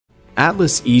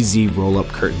Atlas EZ roll-up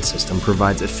curtain system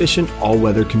provides efficient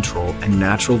all-weather control and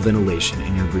natural ventilation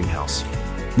in your greenhouse.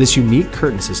 This unique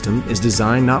curtain system is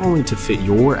designed not only to fit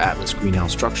your Atlas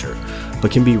greenhouse structure, but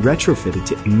can be retrofitted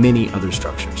to many other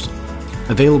structures.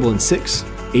 Available in 6,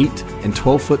 8, and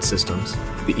 12-foot systems,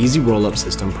 the EZ roll-up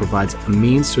system provides a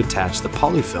means to attach the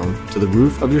polyfilm to the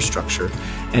roof of your structure,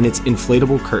 and its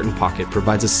inflatable curtain pocket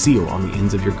provides a seal on the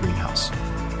ends of your greenhouse.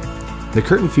 The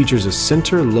curtain features a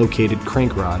center-located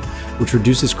crank rod, which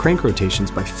reduces crank rotations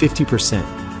by 50%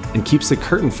 and keeps the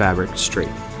curtain fabric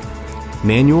straight.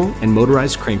 Manual and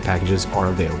motorized crank packages are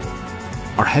available.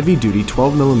 Our heavy-duty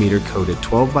 12mm coated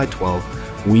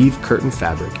 12x12 weave curtain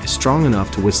fabric is strong enough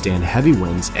to withstand heavy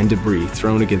winds and debris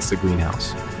thrown against the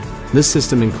greenhouse. This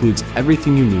system includes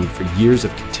everything you need for years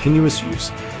of continuous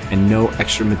use, and no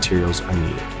extra materials are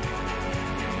needed.